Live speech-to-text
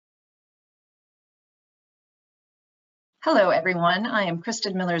Hello, everyone. I am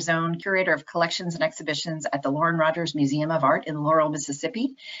Kristen Miller Zohn, Curator of Collections and Exhibitions at the Lauren Rogers Museum of Art in Laurel,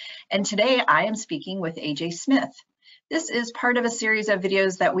 Mississippi. And today I am speaking with AJ Smith. This is part of a series of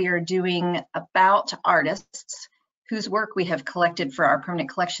videos that we are doing about artists whose work we have collected for our permanent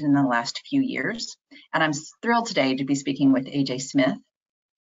collection in the last few years. And I'm thrilled today to be speaking with AJ Smith.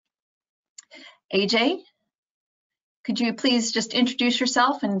 AJ, could you please just introduce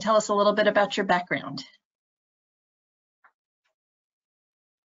yourself and tell us a little bit about your background?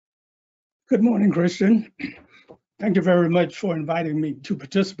 Good morning, Kristen. Thank you very much for inviting me to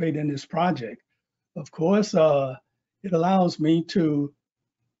participate in this project. Of course, it allows me to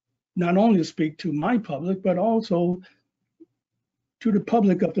not only speak to my public, but also to the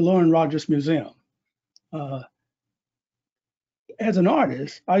public of the Lauren Rogers Museum. As an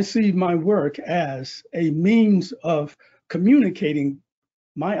artist, I see my work as a means of communicating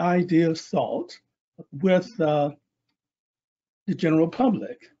my ideas, thoughts with the general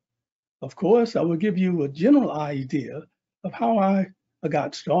public. Of course, I will give you a general idea of how I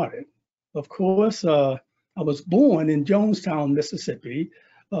got started. Of course, I was born in Jonestown, Mississippi,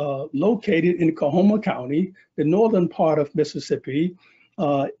 located in Coahoma County, the northern part of Mississippi.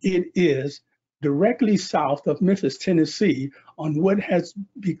 It is directly south of Memphis, Tennessee, on what has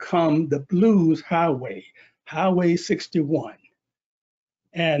become the Blues Highway, Highway 61.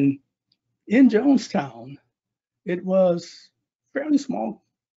 And in Jonestown, it was fairly small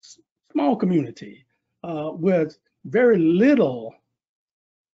community with very little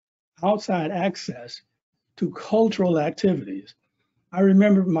outside access to cultural activities. I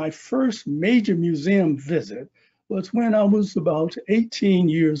remember my first major museum visit was when I was about 18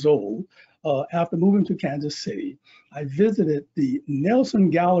 years old. After moving to Kansas City, I visited the Nelson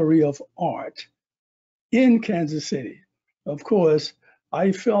Gallery of Art in Kansas City. Of course,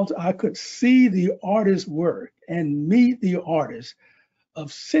 I felt I could see the artist's work and meet the artist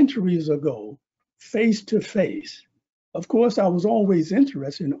of centuries ago, face to face. Of course, I was always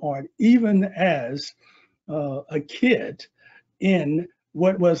interested in art, even as a kid in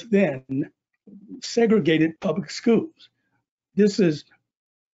what was then segregated public schools. This is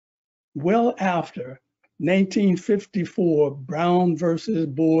well after 1954 Brown versus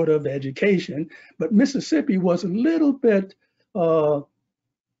Board of Education, but Mississippi was a little bit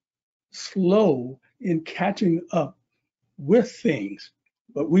slow in catching up with things.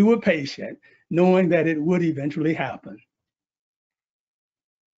 But we were patient, knowing that it would eventually happen.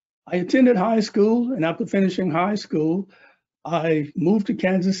 I attended high school, and after finishing high school, I moved to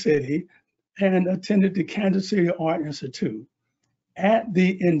Kansas City and attended the Kansas City Art Institute at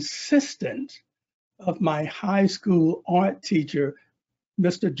the insistence of my high school art teacher,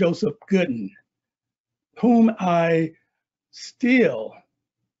 Mr. Joseph Gooden, whom I still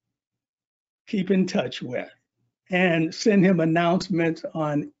keep in touch with and send him announcements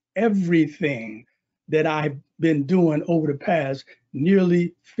on everything that I've been doing over the past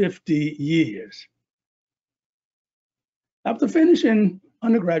nearly 50 years. After finishing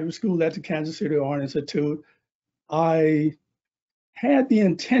undergraduate school at the Kansas City Art Institute, I had the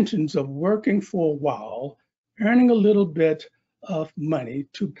intentions of working for a while, earning a little bit of money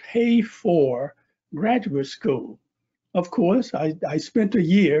to pay for graduate school. Of course, I spent a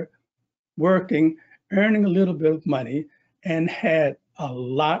year working, earning a little bit of money, and had a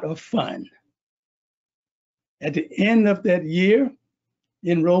lot of fun. At the end of that year,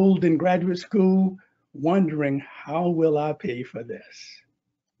 enrolled in graduate school, wondering how will I pay for this?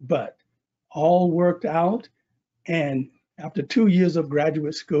 But all worked out, and after 2 years of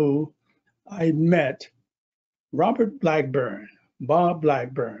graduate school, I met Robert Blackburn, Bob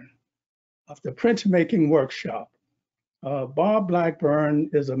Blackburn, of the printmaking workshop. Bob Blackburn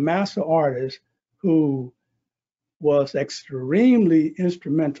is a master artist who was extremely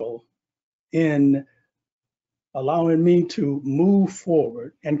instrumental in allowing me to move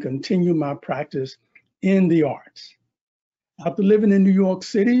forward and continue my practice in the arts. After living in New York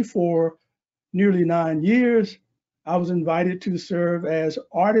City for nearly 9 years, I was invited to serve as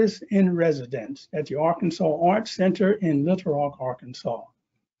artist in residence at the Arkansas Arts Center in Little Rock, Arkansas,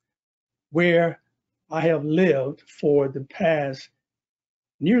 where I have lived for the past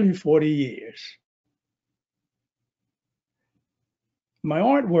nearly 40 years. My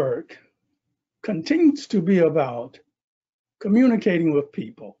artwork continues to be about communicating with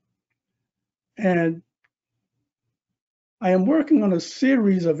people. And I am working on a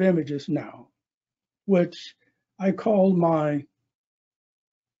series of images now, which I call my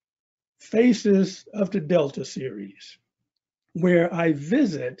Faces of the Delta series, where I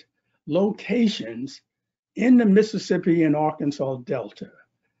visit locations in the Mississippi and Arkansas Delta.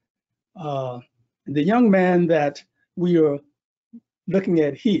 The young man that we are looking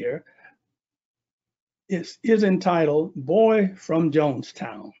at here is entitled Boy from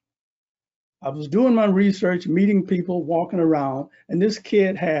Jonestown. I was doing my research, meeting people, walking around, and this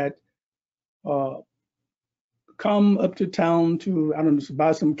kid had come up to town to, I don't know, to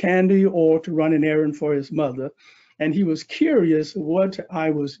buy some candy or to run an errand for his mother. And he was curious what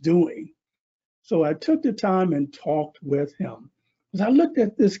I was doing. So I took the time and talked with him. As I looked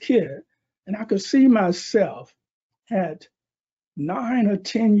at this kid, and I could see myself at 9 or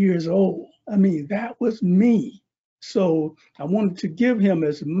 10 years old. I mean, that was me. So I wanted to give him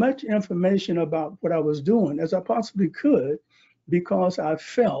as much information about what I was doing as I possibly could, because I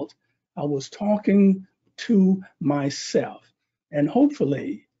felt I was talking to myself. And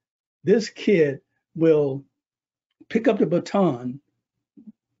hopefully this kid will pick up the baton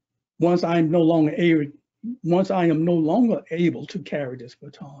once I am no longer able to carry this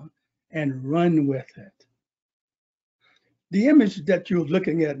baton and run with it. The image that you're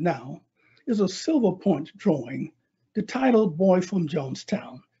looking at now is a silver point drawing, the title Boy from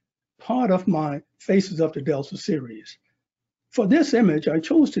Jonestown, part of my Faces of the Delta series. For this image, I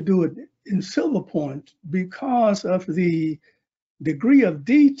chose to do it in silver point because of the degree of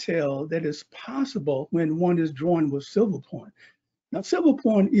detail that is possible when one is drawing with silver point. Now, silver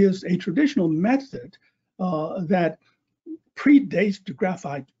point is a traditional method that predates the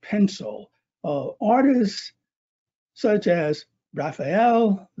graphite pencil. Artists such as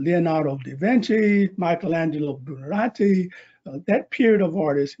Raphael, Leonardo da Vinci, Michelangelo Buonarroti, that period of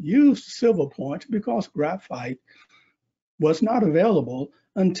artists used silver point because graphite was not available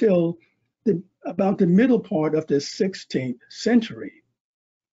until about the middle part of the 16th century.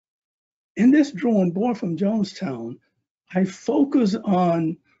 In this drawing, Boy from Jonestown, I focus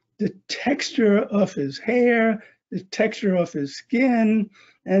on the texture of his hair, the texture of his skin,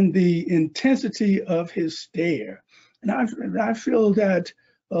 and the intensity of his stare. And I feel that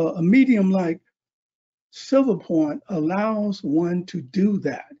a medium like silver point allows one to do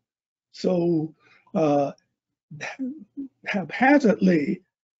that. So haphazardly,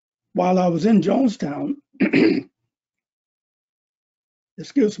 while I was in Jonestown,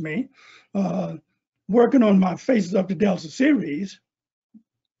 excuse me, working on my Faces of the Delta series,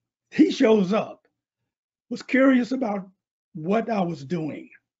 he shows up, was curious about what I was doing,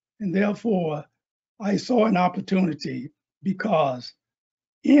 and therefore I saw an opportunity because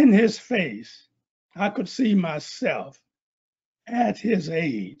in his face, I could see myself at his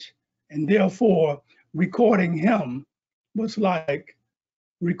age, and therefore recording him was like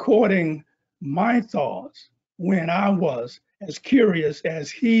recording my thoughts when I was as curious as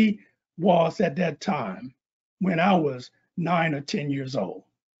he was at that time when I was 9 or 10 years old.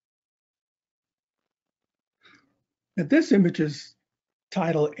 Now, this image is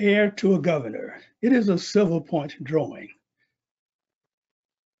titled Heir to a Governor. It is a silver point drawing.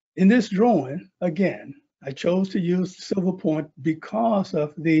 In this drawing, again, I chose to use silver point because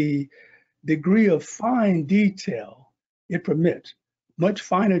of the degree of fine detail it permits, much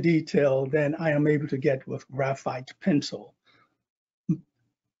finer detail than I am able to get with graphite pencil.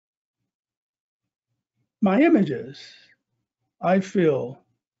 My images, I feel,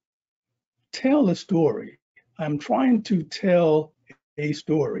 tell a story. I'm trying to tell a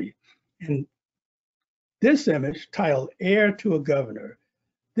story. And this image, titled Heir to a Governor,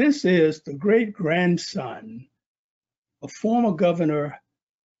 this is the great-grandson of former Governor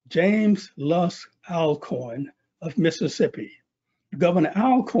James Lusk Alcorn of Mississippi. Governor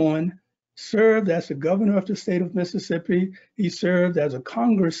Alcorn served as the governor of the state of Mississippi. He served as a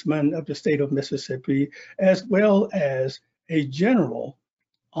congressman of the state of Mississippi, as well as a general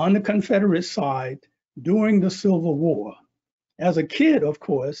on the Confederate side during the Civil War. As a kid, of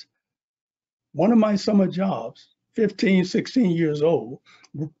course, one of my summer jobs, 15, 16 years old,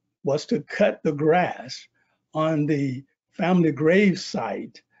 was to cut the grass on the family grave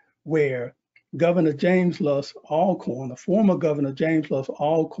site where Governor James Lusk Alcorn, the former Governor James Lusk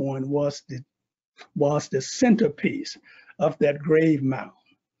Alcorn, was the centerpiece of that grave mound.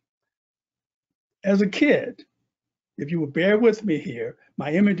 As a kid, if you will bear with me here,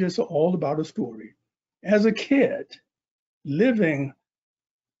 my images are all about a story. As a kid, living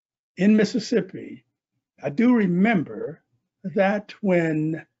in Mississippi, I do remember that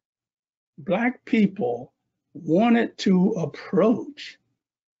when Black people wanted to approach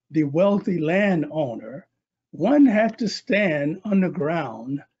the wealthy landowner, one had to stand on the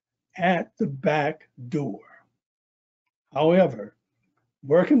ground at the back door. However,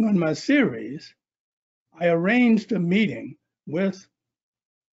 working on my series, I arranged a meeting with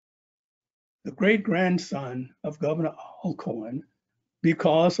the great-grandson of Governor Alcorn,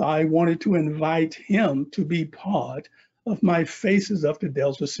 because I wanted to invite him to be part of my Faces of the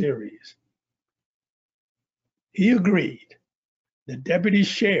Delta series. He agreed. The deputy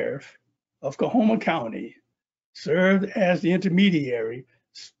sheriff of Coahoma County served as the intermediary,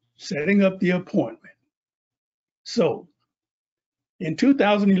 setting up the appointment. So in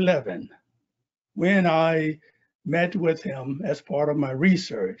 2011, when I met with him as part of my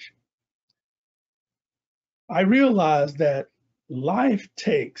research, I realized that life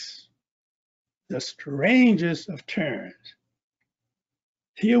takes the strangest of turns.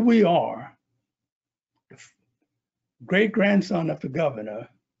 Here we are, the great-grandson of the governor,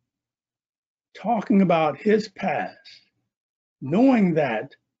 talking about his past, knowing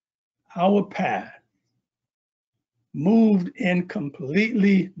that our path moved in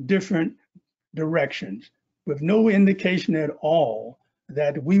completely different directions with no indication at all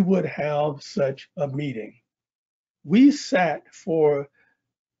that we would have such a meeting. We sat for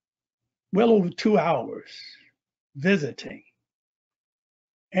well over 2 hours visiting.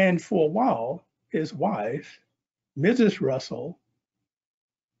 And for a while, his wife, Mrs. Russell,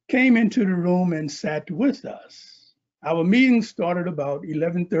 came into the room and sat with us. Our meeting started about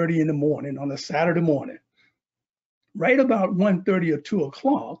 11:30 in the morning on a Saturday morning. Right about 1:30 or 2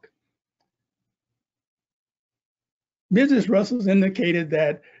 o'clock, Mrs. Russell indicated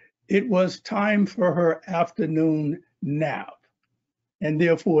that it was time for her afternoon nap, and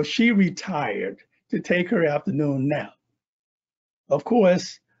therefore she retired to take her afternoon nap. Of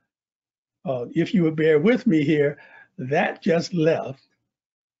course, if you would bear with me here, that just left,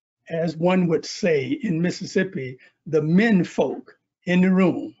 as one would say in Mississippi, the men folk in the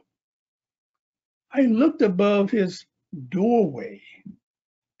room. I looked above his doorway,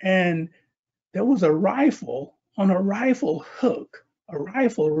 and there was a rifle on a rifle hook, a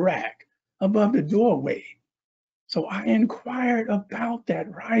rifle rack above the doorway. So I inquired about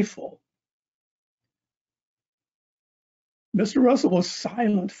that rifle. Mr. Russell was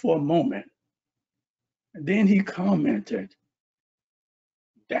silent for a moment, and then he commented,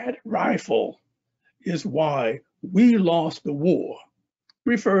 "That rifle is why we lost the war,"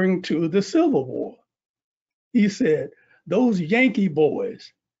 referring to the Civil War. He said, "Those Yankee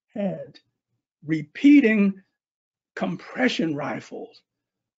boys had repeating compression rifles,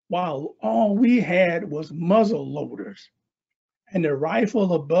 while all we had was muzzle loaders. And the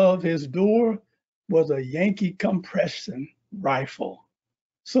rifle above his door was a Yankee compression rifle."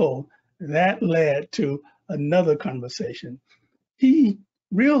 So that led to another conversation. He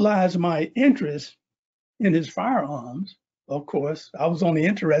realized my interest in his firearms. Of course, I was only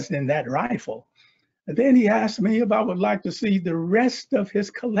interested in that rifle. And then he asked me if I would like to see the rest of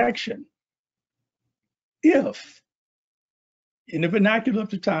his collection. If, in the vernacular of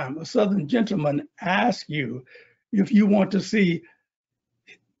the time, a Southern gentleman asks you if you want to see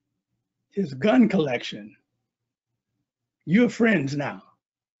his gun collection, you're friends now.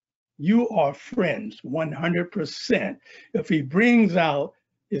 You are friends 100%. If he brings out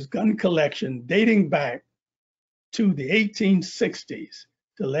his gun collection dating back to the 1860s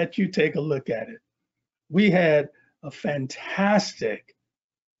to let you take a look at it. We had a fantastic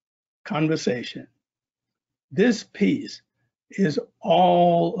conversation. This piece is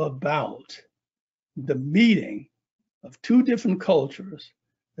all about the meeting of two different cultures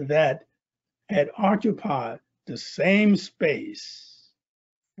that had occupied the same space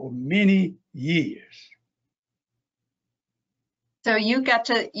for many years. So you got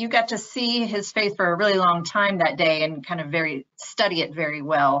to see his face for a really long time that day and kind of study it very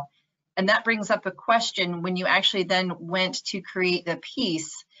well. And that brings up a question: when you actually then went to create the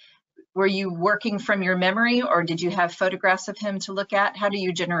piece, were you working from your memory, or did you have photographs of him to look at? How do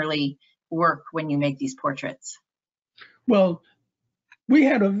you generally work when you make these portraits? Well, we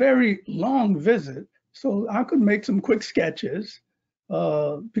had a very long visit, so I could make some quick sketches.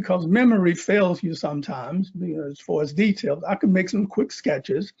 Because memory fails you sometimes, as far as details. I could make some quick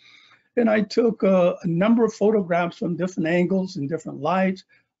sketches. And I took a number of photographs from different angles and different lights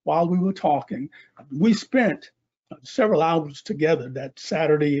while we were talking. We spent several hours together that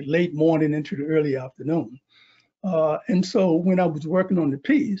Saturday, late morning into the early afternoon. And so when I was working on the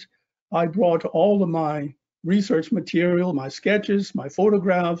piece, I brought all of my research material, my sketches, my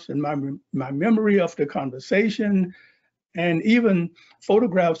photographs, and my memory of the conversation, and even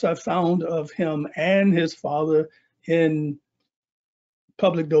photographs I found of him and his father in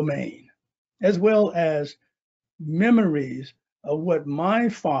public domain, as well as memories of what my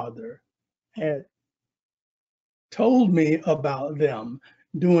father had told me about them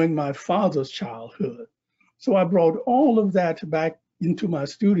during my father's childhood. So I brought all of that back into my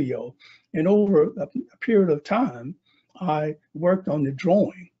studio, and over a period of time, I worked on the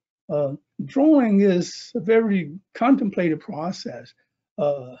drawing. Drawing is a very contemplative process.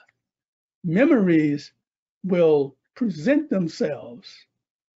 Uh, Memories will present themselves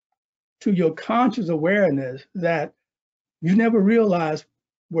to your conscious awareness that you never realized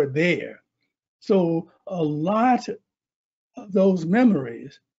were there. So a lot of those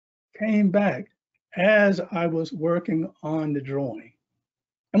memories came back as I was working on the drawing.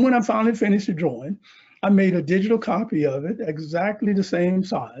 And when I finally finished the drawing, I made a digital copy of it, exactly the same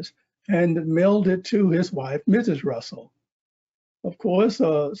size, and mailed it to his wife, Mrs. Russell. Of course,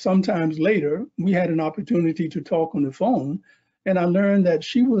 sometimes later, we had an opportunity to talk on the phone, and I learned that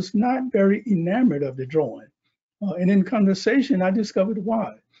she was not very enamored of the drawing. And in conversation, I discovered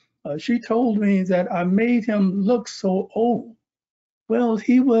why. She told me that I made him look so old. Well,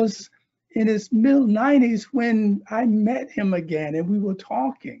 he was in his middle 90s when I met him again and we were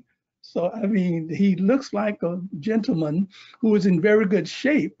talking. So, I mean, he looks like a gentleman who is in very good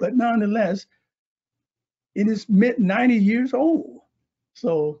shape, but nonetheless, in his mid 90 years old.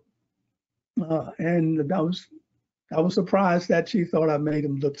 So, and I was surprised that she thought I made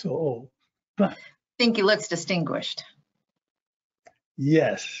him look so old. But I think he looks distinguished.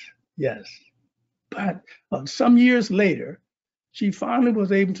 yes, yes. But some years later, she finally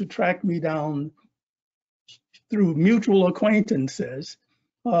was able to track me down through mutual acquaintances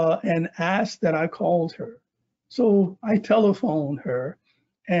and asked that I called her. So I telephoned her,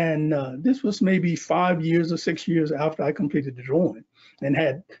 and this was maybe 5 years or 6 years after I completed the drawing and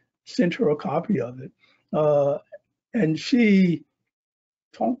had sent her a copy of it. And she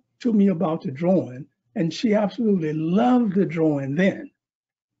talked to me about the drawing, and she absolutely loved the drawing then.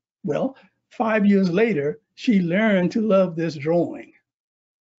 Well, 5 years later, she learned to love this drawing.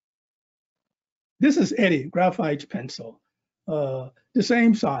 This is Eddie graphite pencil, the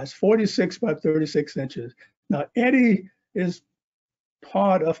same size, 46 by 36 inches. Now, Eddie is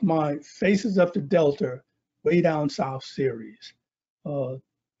part of my Faces of the Delta Way Down South series. I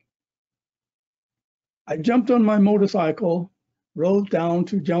jumped on my motorcycle, rode down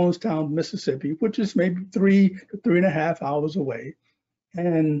to Jonestown, Mississippi, which is maybe 3 to 3.5 hours away,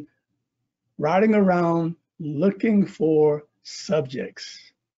 and riding around looking for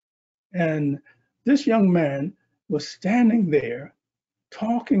subjects. And this young man was standing there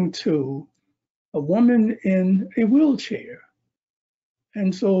talking to a woman in a wheelchair.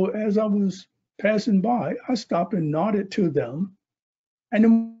 And so as I was passing by, I stopped and nodded to them. And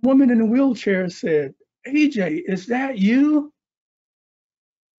the woman in the wheelchair said, "AJ, is that you?"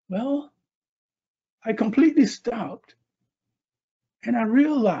 Well, I completely stopped and I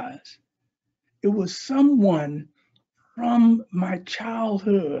realized it was someone from my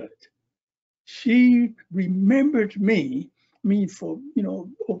childhood. She remembered me. I mean,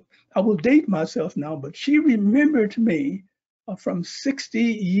 I will date myself now, but she remembered me from 60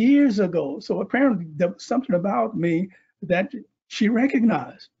 years ago. So apparently there was something about me that she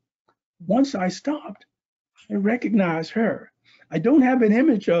recognized. Once I stopped, I recognized her. I don't have an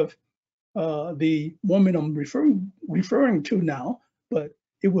image of the woman I'm referring to now, but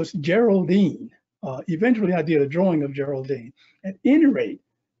it was Geraldine. Eventually, I did a drawing of Geraldine. At any rate,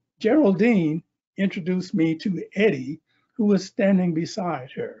 Geraldine introduced me to Eddie, who was standing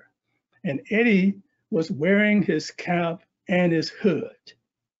beside her. And Eddie was wearing his cap and his hood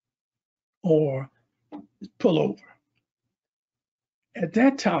or pullover. At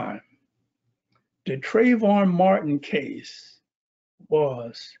that time, the Trayvon Martin case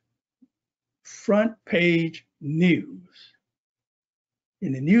was front page news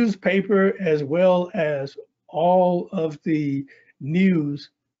in the newspaper as well as all of the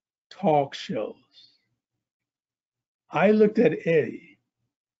news talk shows. I looked at Eddie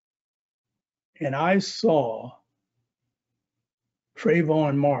and I saw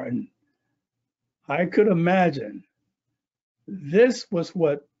Trayvon Martin. I could imagine this was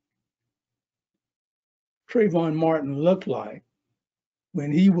what Trayvon Martin looked like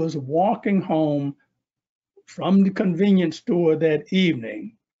when he was walking home from the convenience store that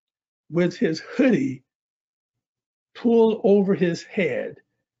evening with his hoodie pulled over his head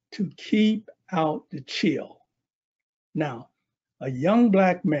to keep out the chill. Now, a young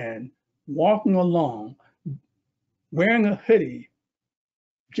Black man walking along wearing a hoodie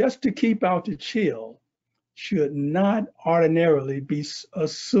just to keep out the chill should not ordinarily be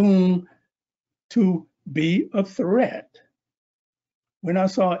assumed to be a threat. When I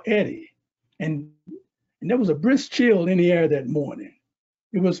saw Eddie, and there was a brisk chill in the air that morning.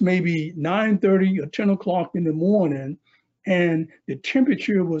 It was maybe 9:30 or 10 o'clock in the morning, and the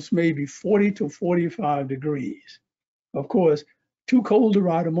temperature was maybe 40 to 45 degrees. Of course, too cold to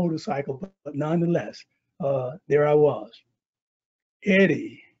ride a motorcycle, but nonetheless, there I was.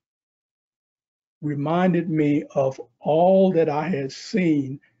 Eddie reminded me of all that I had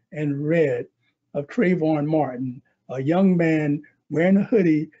seen and read of Trayvon Martin, a young man wearing a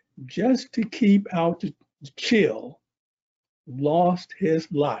hoodie just to keep out the chill, lost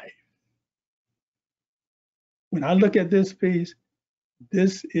his life. When I look at this piece,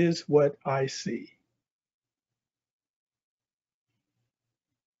 this is what I see.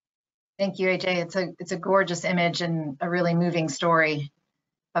 Thank you, AJ. It's a gorgeous image and a really moving story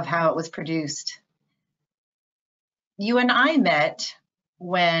of how it was produced. You and I met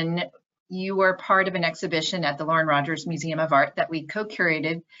when you were part of an exhibition at the Lauren Rogers Museum of Art that we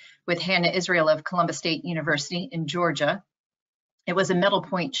co-curated with Hannah Israel of Columbus State University in Georgia. It was a metal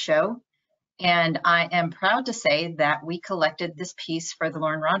point show, and I am proud to say that we collected this piece for the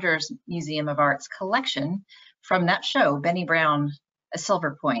Lauren Rogers Museum of Art's collection from that show, Benny Brown, a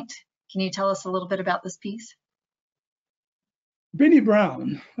silver point. Can you tell us a little bit about this piece? Benny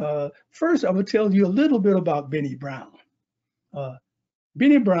Brown. First, I will tell you a little bit about Benny Brown.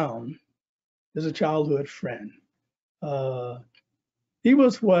 Benny Brown is a childhood friend. He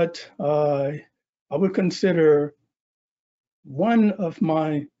was what I would consider one of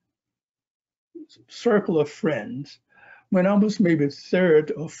my circle of friends when I was maybe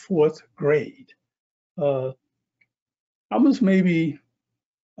third or fourth grade. I was maybe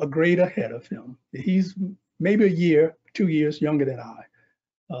a grade ahead of him. He's maybe a year, 2 years younger than I.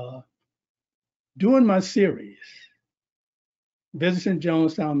 During my series, visiting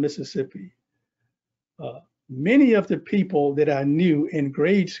Jonestown, Mississippi, many of the people that I knew in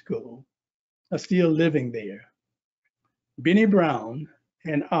grade school are still living there. Benny Brown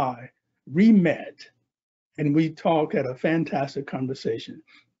and I re-met, and we talked at a fantastic conversation.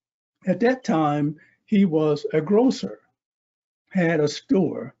 At that time, he was a grocer, had a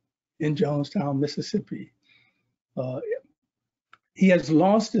store in Jonestown, Mississippi. He has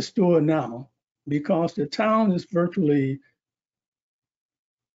lost the store now because the town is virtually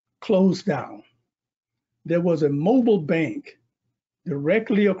closed down. There was a mobile bank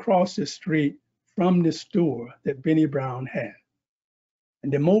directly across the street from the store that Benny Brown had.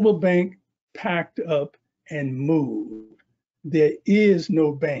 And the mobile bank packed up and moved. There is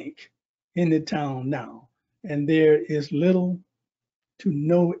no bank in the town now, and there is little to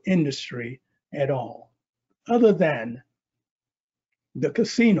no industry at all, other than the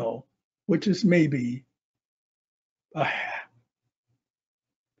casino, which is maybe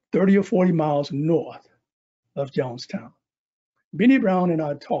 30 or 40 miles north of Jonestown. Benny Brown and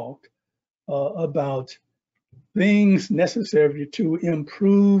I talked about things necessary to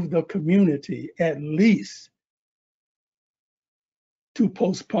improve the community, at least to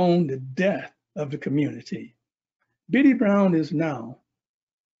postpone the death of the community. Benny Brown is now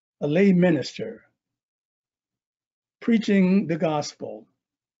a lay minister, preaching the gospel,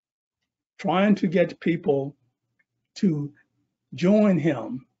 trying to get people to join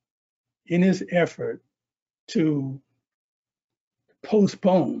him in his effort to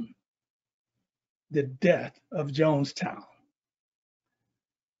postpone the death of Jonestown.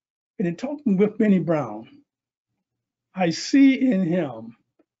 And in talking with Benny Brown, I see in him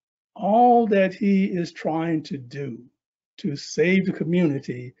all that he is trying to do to save the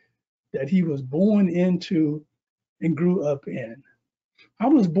community that he was born into and grew up in. I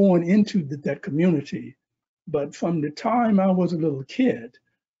was born into that community, but from the time I was a little kid,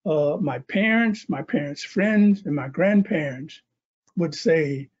 my parents' friends, and my grandparents would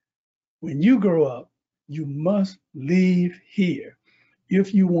say, when you grow up, you must leave here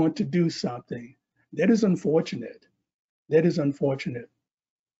if you want to do something. That is unfortunate. That is unfortunate.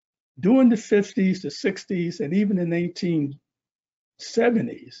 During the 50s, the 60s, and even the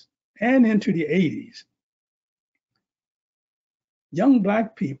 1970s and into the 80s, young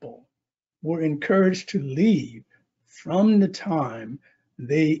Black people were encouraged to leave from the time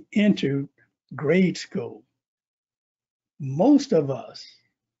they entered grade school. Most of us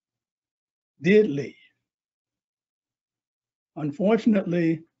did leave.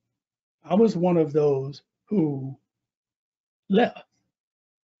 Unfortunately, I was one of those who left,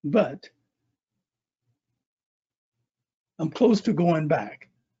 but I'm close to going back.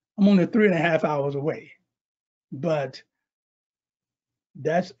 I'm only 3.5 hours away, but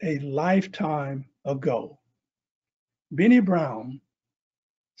that's a lifetime ago. Benny Brown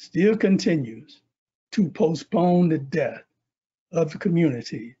still continues to postpone the death of the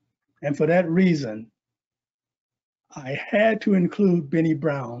community. And for that reason, I had to include Benny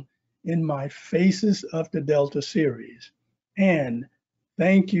Brown in my Faces of the Delta series. And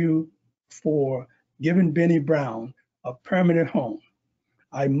thank you for giving Benny Brown a permanent home.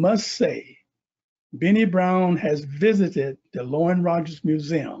 I must say Benny Brown has visited the Lauren Rogers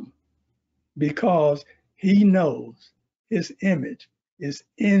Museum because he knows his image is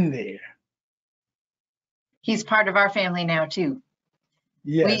in there. He's part of our family now too.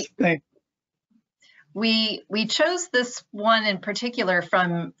 Yes, thank you. We chose this one in particular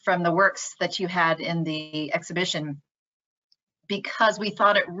from the works that you had in the exhibition because we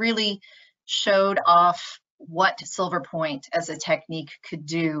thought it really showed off what silver point as a technique could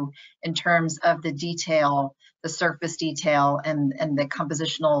do in terms of the detail, the surface detail, and the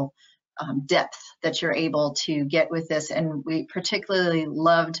compositional depth that you're able to get with this. And we particularly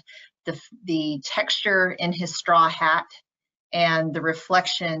loved the texture in his straw hat and the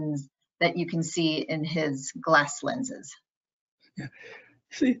reflections that you can see in his glass lenses. Yeah.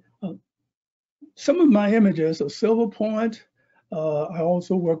 See, some of my images are silver point. I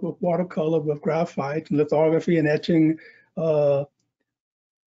also work with watercolor, with graphite, and lithography and etching, and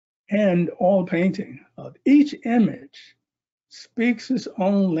oil painting. Each image speaks its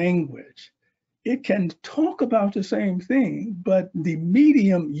own language. It can talk about the same thing, but the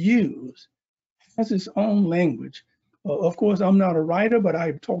medium used has its own language. Of course, I'm not a writer, but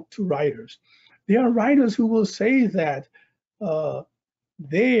I've talked to writers. There are writers who will say that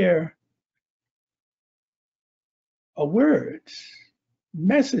their words,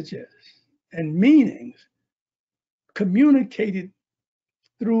 messages, and meanings communicated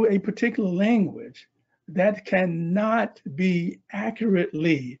through a particular language that cannot be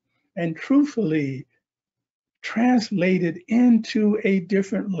accurately and truthfully translated into a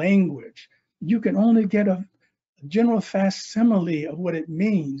different language. You can only get a general facsimile of what it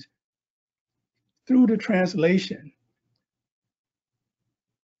means through the translation.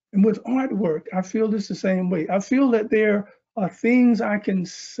 And with artwork, I feel this the same way. I feel that there are things I can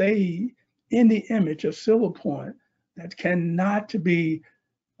say in the image of silver point that cannot be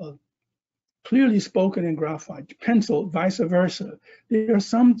clearly spoken in graphite, pencil, vice versa. There are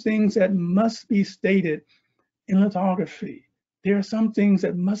some things that must be stated in lithography. There are some things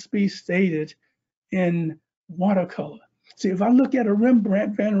that must be stated in watercolor. See, if I look at a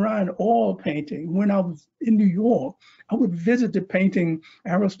Rembrandt Van Ryn oil painting, when I was in New York, I would visit the painting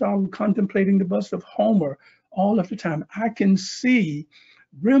Aristotle contemplating the bust of Homer all of the time. I can see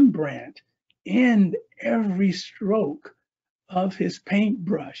Rembrandt in every stroke of his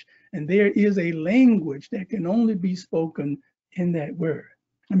paintbrush. And there is a language that can only be spoken in that word.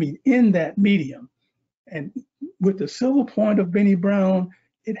 I mean, in that medium. And with the silver point of Benny Brown,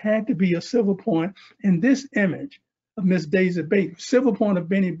 it had to be a silver point. In this image of Miss Daisy Bates, silver point of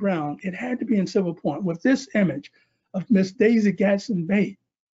Benny Brown, it had to be in silver point. With this image of Miss Daisy Gadsden Bates,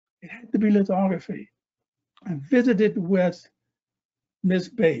 it had to be lithography. I visited with Miss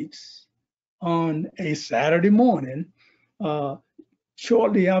Bates on a Saturday morning,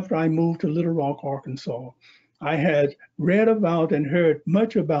 shortly after I moved to Little Rock, Arkansas. I had read about and heard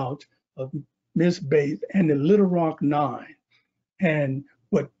much about Miss Bates and the Little Rock Nine, and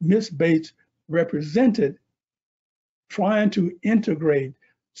what Miss Bates represented trying to integrate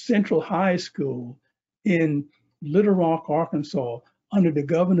Central High School in Little Rock, Arkansas, under the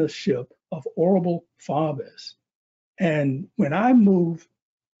governorship of Orville Faubus. And when I moved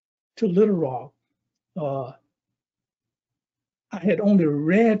to Little Rock, I had only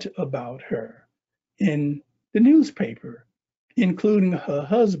read about her in the newspaper, including her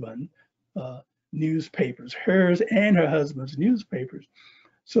husband, newspapers, hers and her husband's newspapers.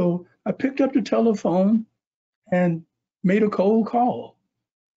 So I picked up the telephone and made a cold call.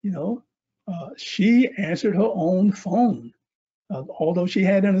 You know, she answered her own phone. Although she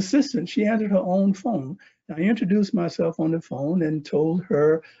had an assistant, she answered her own phone. I introduced myself on the phone and told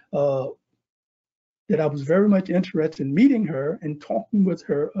her that I was very much interested in meeting her and talking with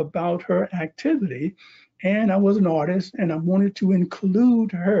her about her activity. And I was an artist and I wanted to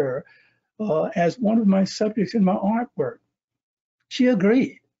include her as one of my subjects in my artwork. She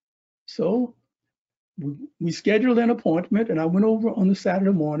agreed. So we scheduled an appointment and I went over on the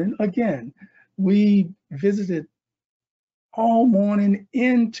Saturday morning. Again, we visited all morning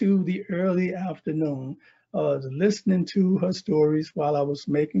into the early afternoon, listening to her stories while I was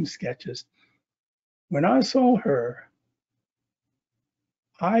making sketches. When I saw her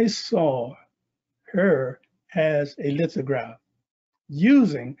as a lithograph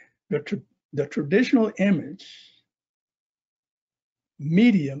using the traditional image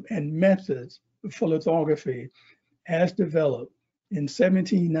medium and methods for lithography as developed in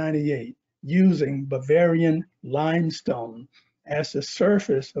 1798 using Bavarian limestone as the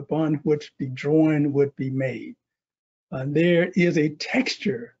surface upon which the drawing would be made. There is a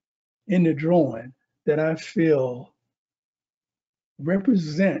texture in the drawing that I feel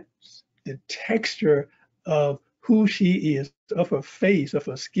represents the texture of who she is, of her face, of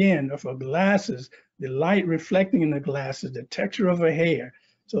her skin, of her glasses, the light reflecting in the glasses, the texture of her hair.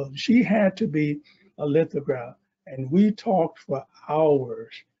 So she had to be a lithograph. And we talked for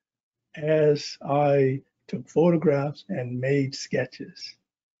hours as I took photographs and made sketches.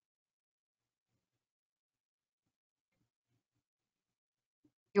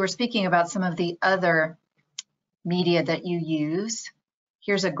 You were speaking about some of the other media that you use.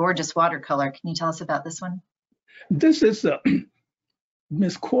 Here's a gorgeous watercolor. Can you tell us about this one? This is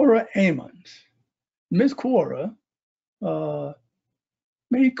Miss Cora Amons. Miss Cora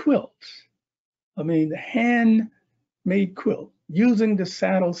made quilts. I mean, hand-made quilt using the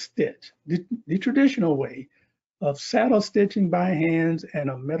saddle stitch, the traditional way of saddle stitching by hands and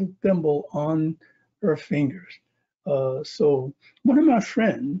a metal thimble on her fingers. So one of my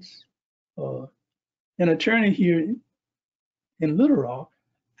friends, an attorney here in Little Rock,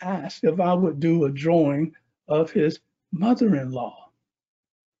 asked if I would do a drawing of his mother-in-law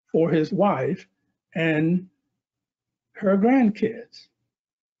for his wife and her grandkids.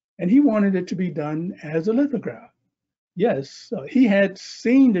 And he wanted it to be done as a lithograph. Yes, he had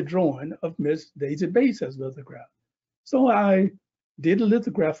seen the drawing of Miss Daisy Bates as lithograph. So I did a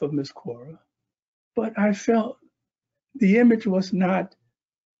lithograph of Miss Cora, but I felt the image was not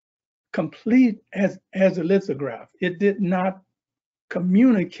complete as a lithograph. It did not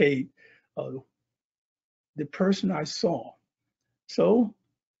communicate the person I saw. So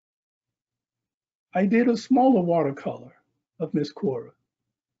I did a smaller watercolor of Miss Cora.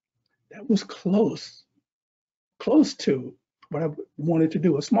 That was close to what I wanted to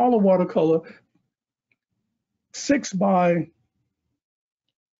do. A smaller watercolor, 6 by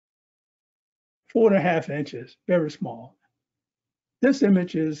 4.5 inches, very small. This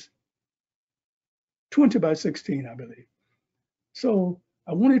image is 20 by 16, I believe. So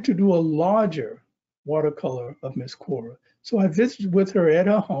I wanted to do a larger watercolor of Miss Cora. So I visited with her at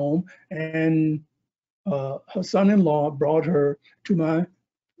her home, and her son-in-law brought her to my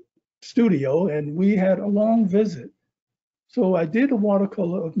studio, and we had a long visit. So I did a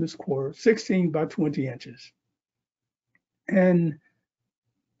watercolor of Miss Cora, 16 by 20 inches. And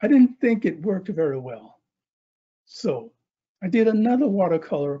I didn't think it worked very well. So I did another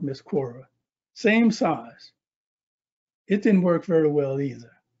watercolor of Miss Cora, same size. It didn't work very well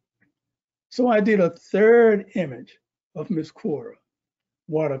either. So I did a third image of Miss Cora,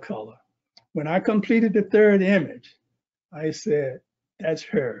 watercolor. When I completed the third image, I said, that's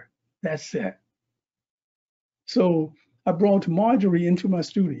her, that's it. So I brought Marjorie into my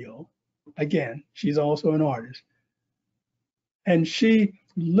studio. Again, she's also an artist. And she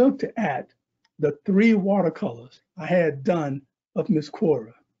looked at the 3 watercolors I had done of Miss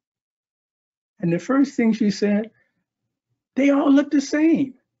Cora. And the first thing she said, they all look the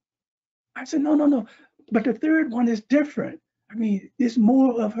same. I said, no, but the third one is different. I mean, it's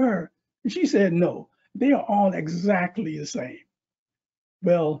more of her. And she said, no, they are all exactly the same.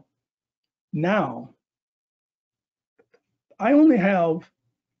 Well, now I only have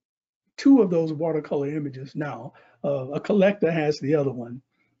 2 of those watercolor images now. A collector has the other one.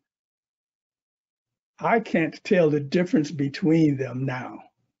 I can't tell the difference between them now.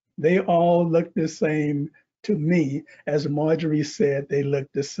 They all look the same to me. As Marjorie said, they look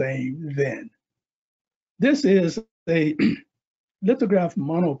the same then. This is a lithograph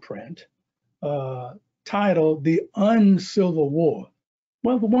monoprint titled The Uncivil War.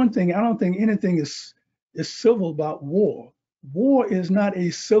 Well, for one thing, I don't think anything is civil about war. War is not a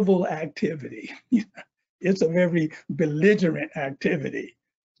civil activity. It's a very belligerent activity.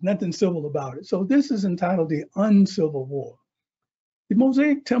 Nothing civil about it. So this is entitled The Uncivil War. The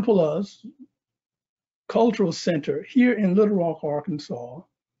Mosaic Templars Cultural Center here in Little Rock, Arkansas,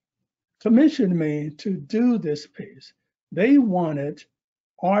 commissioned me to do this piece. They wanted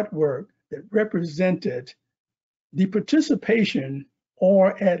artwork that represented the participation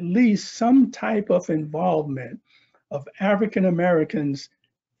or at least some type of involvement of African Americans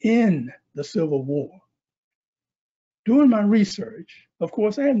in the Civil War. Doing my research, of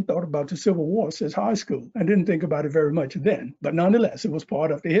course, I hadn't thought about the Civil War since high school. I didn't think about it very much then, but nonetheless, it was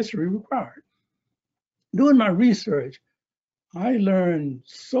part of the history required. Doing my research, I learned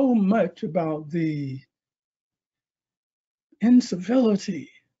so much about the incivility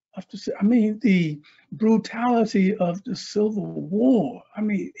of the brutality of the Civil War. I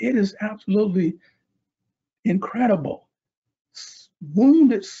mean, it is absolutely incredible.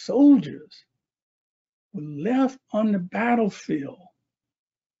 Wounded soldiers were left on the battlefield.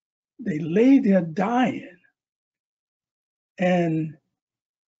 They lay there dying. And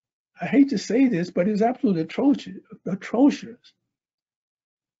I hate to say this, but it's absolutely atrocious.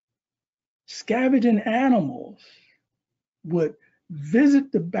 scavenging animals would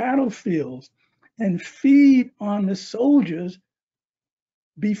visit the battlefields and feed on the soldiers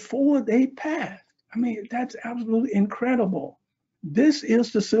before they passed. I mean, that's absolutely incredible. This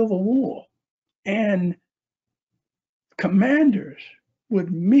is the Civil War. And commanders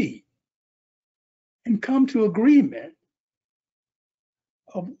would meet and come to agreement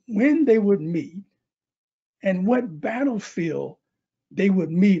of when they would meet and what battlefield they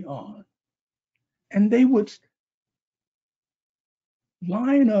would meet on. And they would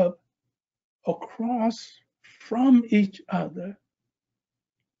line up across from each other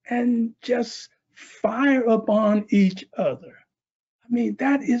and just fire upon each other. I mean,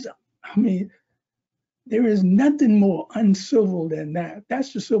 there is nothing more uncivil than that.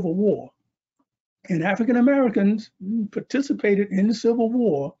 That's the Civil War. And African Americans participated in the Civil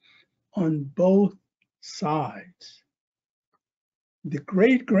War on both sides. The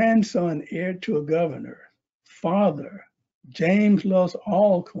great-grandson heir to a governor, father, James Luss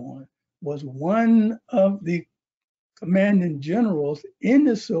Alcorn, was one of the commanding generals in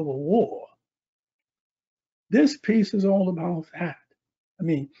the Civil War. This piece is all about that. I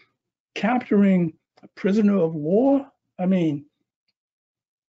mean, capturing a prisoner of war. I mean,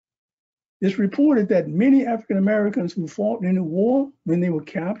 it's reported that many African Americans who fought in the war, when they were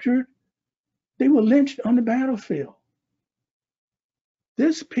captured, they were lynched on the battlefield.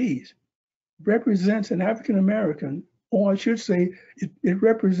 This piece represents an African American, or I should say, it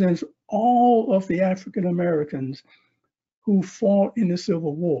represents all of the African Americans who fought in the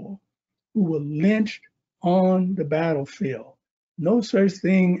Civil War, who were lynched on the battlefield. No such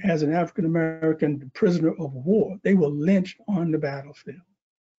thing as an African American prisoner of war. They were lynched on the battlefield.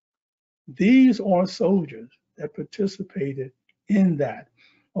 These are soldiers that participated in that.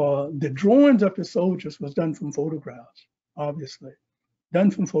 The drawings of the soldiers was done from photographs, obviously, done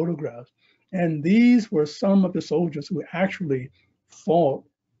from photographs. And these were some of the soldiers who actually fought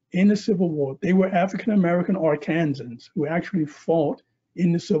in the Civil War. They were African American Arkansans who actually fought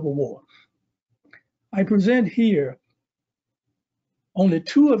in the Civil War. I present here only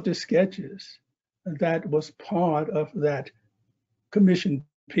two of the sketches that was part of that commission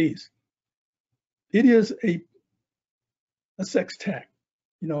piece. It is a sextet,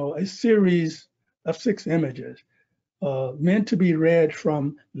 you know, a series of 6 images meant to be read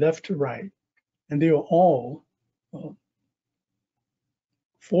from left to right. And they are all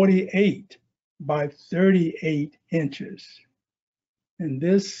 48 by 38 inches. And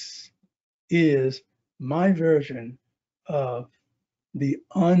this is my version of the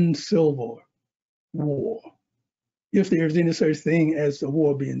uncivil war, if there's any such thing as the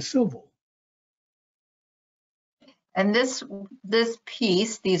war being civil. And this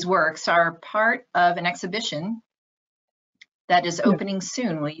piece, these works, are part of an exhibition that is opening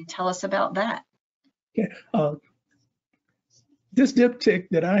soon. Will you tell us about that? Okay. This diptych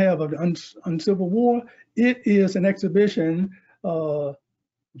that I have of the Uncivil War, it is an exhibition July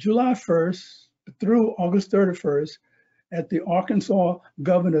 1st through August 31st at the Arkansas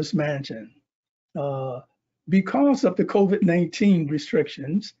Governor's Mansion. Because of the COVID-19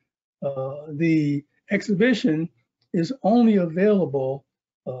 restrictions, the exhibition is only available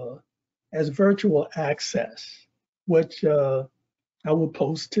as virtual access, which I will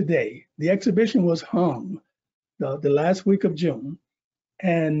post today. The exhibition was hung the last week of June,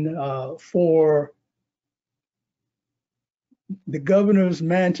 and for the Governor's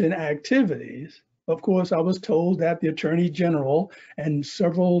Mansion activities, of course, I was told that the Attorney General and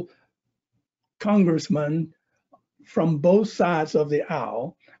several congressmen from both sides of the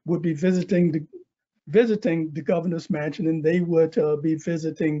aisle would be visiting the Governor's Mansion, and they would be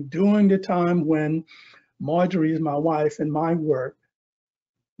visiting during the time when Marjorie's, my wife, and my work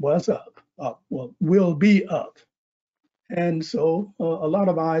was will be up. And so a lot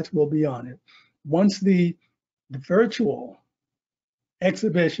of eyes will be on it. Once the virtual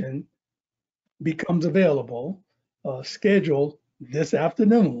exhibition becomes available, scheduled this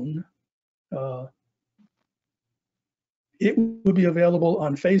afternoon, it will be available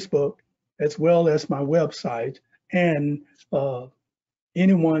on Facebook as well as my website, and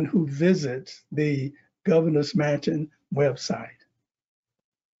anyone who visits the Governor's Mansion website.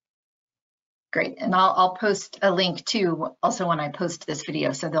 Great, and I'll post a link too, also when I post this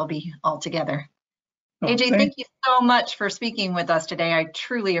video, so they'll be all together. AJ, thank you so much for speaking with us today. I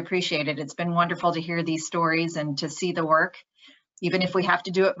truly appreciate it. It's been wonderful to hear these stories and to see the work, even if we have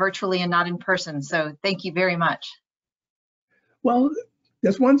to do it virtually and not in person. So thank you very much. Well,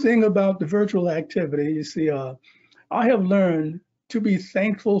 there's one thing about the virtual activity. You see, I have learned to be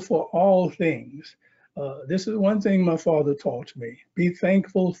thankful for all things. This is one thing my father taught me: be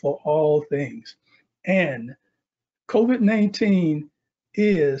thankful for all things. And COVID-19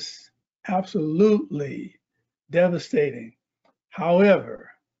 is absolutely devastating. However,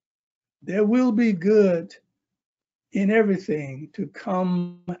 there will be good in everything to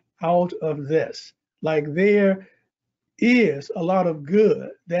come out of this. Like there is a lot of good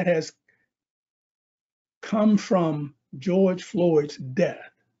that has come from George Floyd's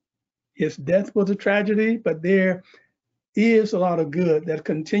death. His death was a tragedy, but there is a lot of good that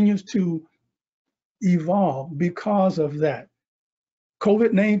continues to evolve because of that.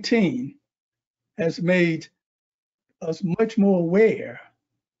 COVID-19 has made us much more aware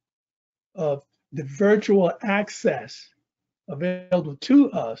of the virtual access available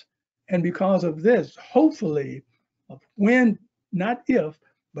to us. And because of this, hopefully, when, not if,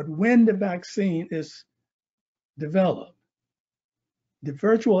 but when the vaccine is developed, the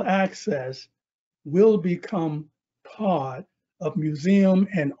virtual access will become part of museum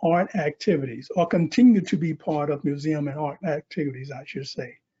and art activities, or continue to be part of museum and art activities, I should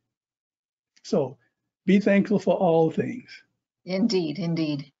say. So be thankful for all things. Indeed,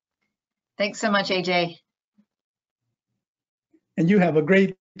 indeed. Thanks so much, AJ. And you have a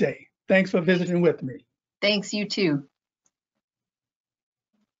great day. Thanks for visiting with me. Thanks, you too.